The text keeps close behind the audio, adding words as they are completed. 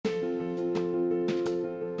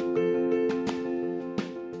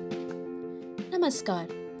नमस्कार।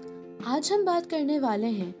 आज हम बात करने वाले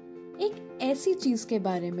हैं एक ऐसी चीज के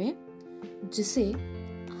बारे में जिसे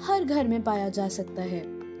हर घर में पाया जा सकता है।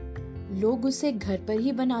 लोग उसे घर पर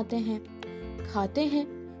ही बनाते हैं, खाते हैं,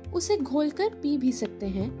 उसे घोलकर पी भी सकते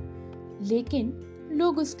हैं, लेकिन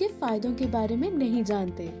लोग उसके फायदों के बारे में नहीं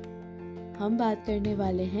जानते। हम बात करने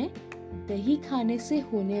वाले हैं दही खाने से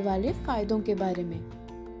होने वाले फायदों के बारे में।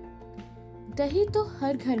 दही तो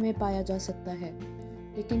हर घर में पाया जा सकता है,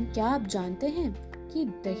 लेकिन क्या आप जानते हैं कि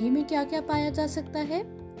दही में क्या क्या पाया जा सकता है?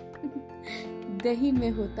 दही में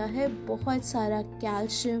होता है बहुत सारा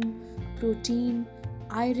कैल्शियम, प्रोटीन,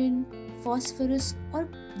 आयरन, फास्फोरस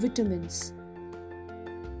और विटामिन्स।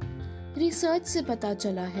 रिसर्च से पता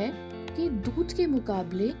चला है कि दूध के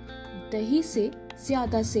मुकाबले दही से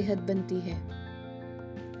ज्यादा सेहत बनती है।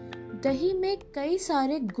 दही में कई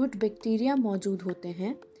सारे गुड बैक्टीरिया मौजूद होते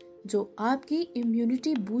हैं जो आपकी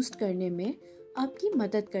इम्यूनिटी बूस्ट करने में आपकी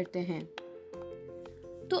मदद करते हैं।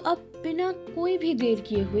 तो अब बिना कोई भी देर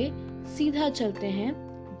किए हुए सीधा चलते हैं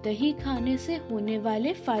दही खाने से होने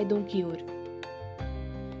वाले फायदों की ओर।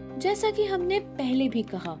 जैसा कि हमने पहले भी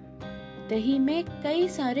कहा, दही में कई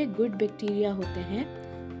सारे गुड बैक्टीरिया होते हैं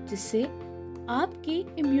जिससे आपकी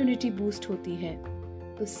इम्यूनिटी बूस्ट होती है।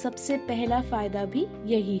 तो सबसे पहला फायदा भी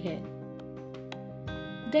यही है।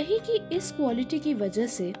 दही की इस क्वालिटी की वजह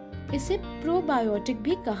से इसे प्रोबायोटिक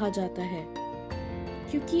भी कहा जाता है,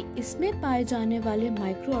 क्योंकि इसमें पाए जाने वाले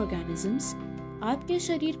माइक्रो ऑर्गेनिजम्स आपके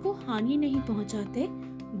शरीर को हानि नहीं पहुंचाते,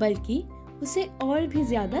 बल्कि उसे और भी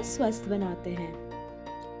ज्यादा स्वस्थ बनाते हैं।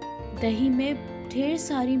 दही में ढेर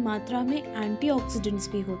सारी मात्रा में एंटीऑक्सीडेंट्स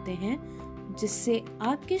भी होते हैं, जिससे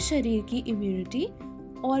आपके शरीर की इम्यूनिटी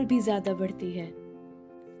और भी ज्यादा बढ़ती है।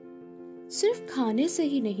 सिर्फ खाने से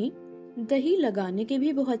ही नहीं, दही लगाने के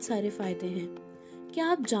भी बहुत सारे फायदे हैं। क्या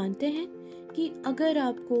आप जानते हैं कि अगर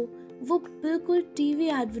आपको वो बिल्कुल टीवी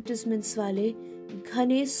एडवर्टाइजमेंट्स वाले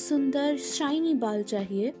घने सुंदर शाइनी बाल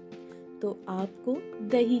चाहिए, तो आपको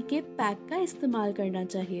दही के पैक का इस्तेमाल करना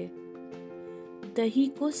चाहिए। दही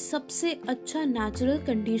को सबसे अच्छा नेचुरल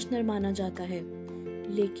कंडीशनर माना जाता है,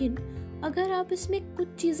 लेकिन अगर आप इसमें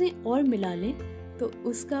कुछ चीजें और मिला लें तो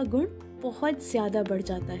उसका गुण बहुत ज्यादा बढ़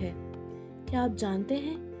जाता है। क्या आप जानते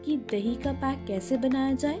हैं कि दही का पैक कैसे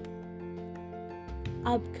बनाया जाए?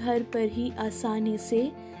 आप घर पर ही आसानी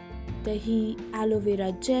से दही, एलोवेरा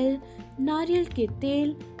जेल, नारियल के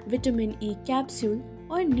तेल, विटामिन ई कैप्सूल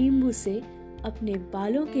और नींबू से अपने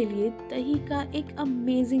बालों के लिए दही का एक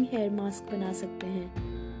अमेजिंग हेयर मास्क बना सकते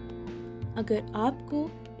हैं। अगर आपको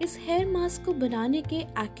इस हेयर मास्क को बनाने के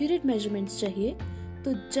एक्यूरेट मेजरमेंट्स चाहिए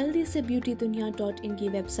तो जल्दी से beautydunya.in की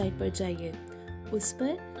वेबसाइट पर जाइए। उस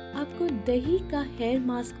पर आपको दही का हेयर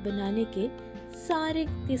मास्क बनाने के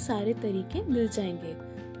सारे तरीके मिल जाएंगे,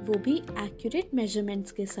 वो भी एक्यूरेट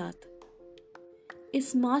मेजरमेंट्स के साथ।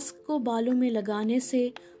 इस मास्क को बालों में लगाने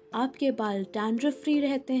से आपके बाल डैंड्रफ फ्री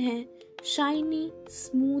रहते हैं, शाइनी,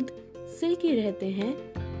 स्मूथ, सिल्की रहते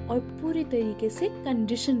हैं और पूरी तरीके से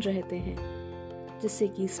कंडीशन रहते हैं, जिससे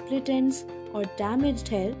कि स्प्लिट एंड्स और डैमेज्ड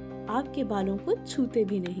हेयर आपके बालों को छूते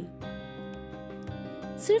भी नहीं।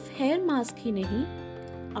 सिर्फ हेयर मास्क ही नहीं,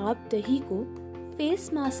 आप दही को फेस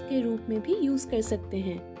मास्क के रूप में भी यूज कर सकते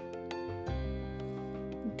हैं।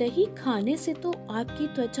 दही खाने से तो आपकी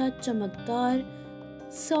त्वचा चमकदार,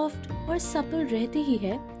 सॉफ्ट और सपल रहती ही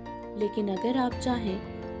है, लेकिन अगर आप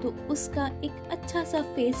चाहें तो उसका एक अच्छा सा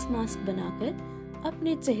फेस मास्क बनाकर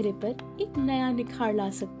अपने चेहरे पर एक नया निखार ला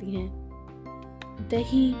सकती हैं।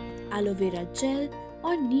 दही, एलोवेरा जेल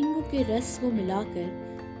और नींबू के रस को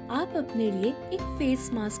मिलाकर आप अपने लिए एक फेस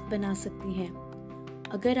मास्क बना सकती हैं।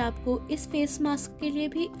 अगर आपको इस फेस मास्क के लिए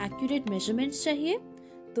भी एक्यूरेट मेजरमेंट्स चाहिए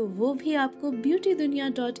तो वो भी आपको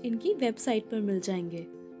beautydunya.in की वेबसाइट पर मिल जाएंगे।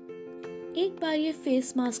 एक बार ये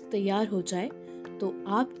फेस मास्क तैयार हो जाए तो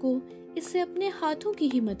आपको इसे अपने हाथों की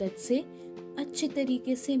ही मदद से अच्छे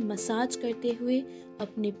तरीके से मसाज करते हुए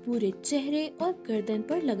अपने पूरे चेहरे और गर्दन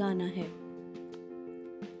पर लगाना है।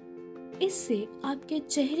 इससे आपके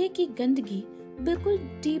चेहरे की गंदगी बिल्कुल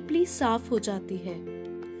डीपली साफ हो जाती है।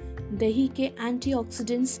 दही के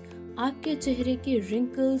एंटीऑक्सीडेंट्स आपके चेहरे के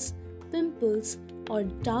रिंकल्स, पिंपल्स और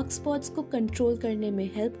डार्क स्पॉट्स को कंट्रोल करने में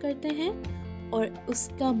हेल्प करते हैं और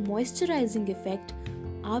उसका मॉइस्चराइजिंग इफेक्ट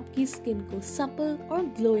आपकी स्किन को सपल और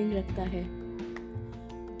ग्लोइंग रखता है।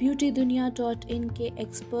 beautydunya.in के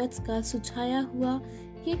एक्सपर्ट्स का सुझाया हुआ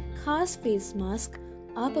ये खास फेस मास्क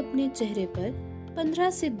आप अपने चेहरे पर 15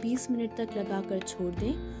 से 20 मिनट तक लगाकर छोड़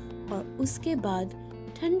दें और उसके बाद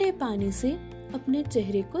ठंडे पानी से अपने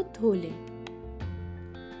चेहरे को धो लें।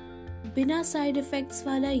 बिना साइड इफेक्ट्स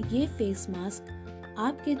वाला ये फेस मास्क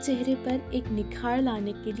आपके चेहरे पर एक निखार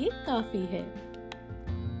लाने के लिए काफी है।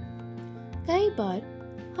 कई बार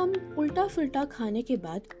हम उल्टा फुल्टा खाने के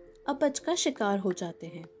बाद अपच का शिकार हो जाते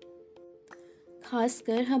हैं।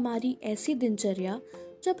 खासकर हमारी ऐसी दिनचर्या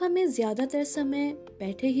जब हमें ज़्यादातर समय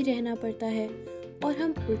बैठे ही रहना पड़ता है और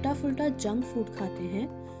हम उल्टा फुल्टा जंक फूड खाते हैं,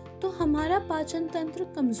 तो हमारा पाचन तंत्र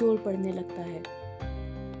कमज़ोर पड़ने लगता है।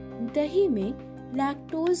 दही में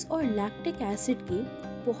लैक्टोज और लैक्टिक एसिड की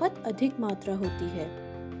बहुत अधिक मात्रा होती है।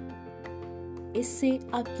 इससे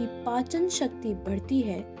आपकी पाचन शक्ति बढ़ती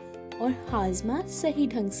है और हाजमा सही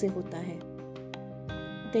ढंग से होता है।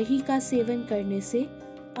 दही का सेवन करने से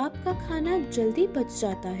आपका खाना जल्दी पच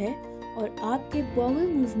जाता है और आपके बाउल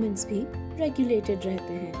मूवमेंट्स भी रेगुलेटेड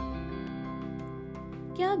रहते हैं।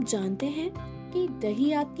 क्या आप जानते हैं कि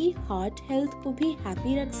दही आपकी हार्ट हेल्थ को भी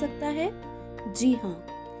हैप्पी रख सकता है? जी हाँ,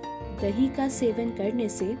 दही का सेवन करने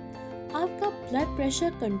से आपका ब्लड प्रेशर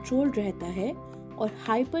कंट्रोल रहता है और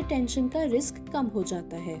हाइपरटेंशन का रिस्क कम हो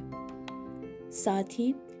जाता है। साथ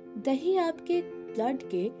ही दही आपके ब्लड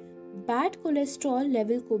के बैड कोलेस्ट्रॉल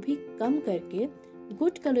लेवल को भी कम करके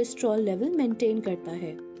गुड कोलेस्ट्रॉल लेवल मेंटेन करता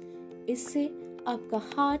है। इससे आपका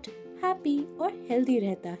हार्ट हैप्पी और हेल्दी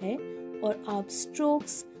रहता है और आप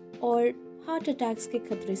स्ट्रोक्स और हार्ट अटैक्स के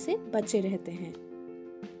खतरे से बचे रहते हैं।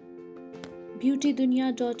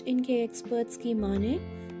 beautydunya.in के एक्सपर्ट्स की माने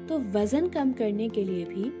तो वजन कम करने के लिए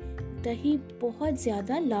भी दही बहुत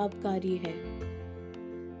ज्यादा लाभकारी है।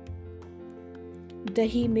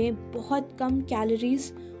 दही में बहुत कम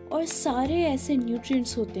कैलोरीज और सारे ऐसे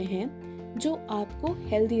न्यूट्रिएंट्स होते हैं जो आपको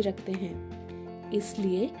हेल्दी रखते हैं।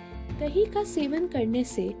 इसलिए दही का सेवन करने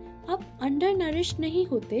से आप अंडर नरिश नहीं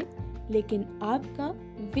होते, लेकिन आपका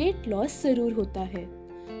वेट लॉस जरूर होता है।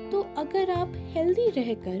 तो अगर आप हेल्दी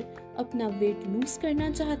रहकर अपना वेट लूज करना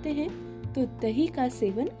चाहते हैं तो दही का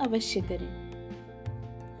सेवन अवश्य करें।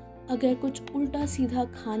 अगर कुछ उल्टा सीधा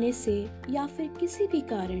खाने से या फिर किसी भी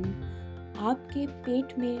कारण आपके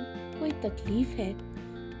पेट में कोई तकलीफ है,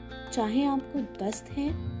 चाहे आपको दस्त है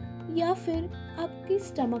या फिर आपकी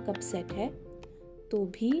स्टमक अपसेट है, तो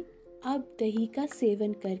भी आप दही का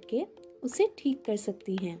सेवन करके उसे ठीक कर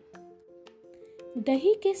सकती हैं।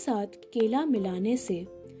 दही के साथ केला मिलाने से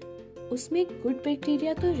उसमें गुड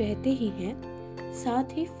बैक्टीरिया तो रहते ही हैं,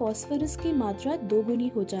 साथ ही फास्फोरस की मात्रा दोगुनी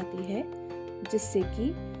हो जाती है, जिससे कि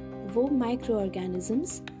वो माइक्रो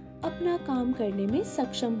ऑर्गेनिजम्स अपना काम करने में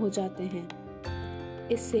सक्षम हो जाते हैं।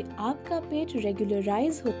 इससे आपका पेट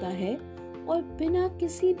रेगुलराइज होता है और बिना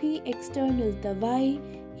किसी भी एक्सटर्नल दवाई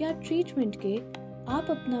या ट्रीटमेंट के आप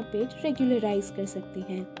अपना पेट रेगुलराइज कर सकती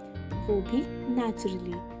हैं, वो भी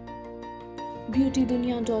नेचुरली।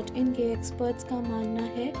 beautydunya.in के एक्सपर्ट्स का मानना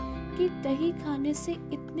है कि दही खाने से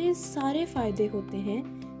इतने सारे फायदे होते हैं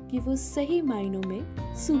कि वो सही मायनों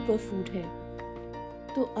में सुपर फूड है।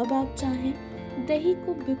 तो अब आप चाहें दही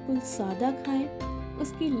को बिल्कुल सादा खाएं,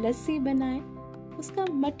 उसकी लस्सी बनाएं, उसका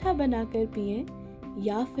मट्ठा बनाकर पिएं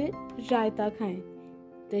या फिर रायता खाएं।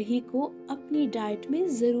 दही को अपनी डाइट में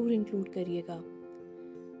ज़रूर इंक्लूड करिएगा।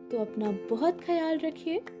 तो अपना बहुत ख्याल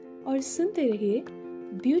रखिए और सुनते रहिए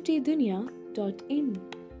beautydunya.in।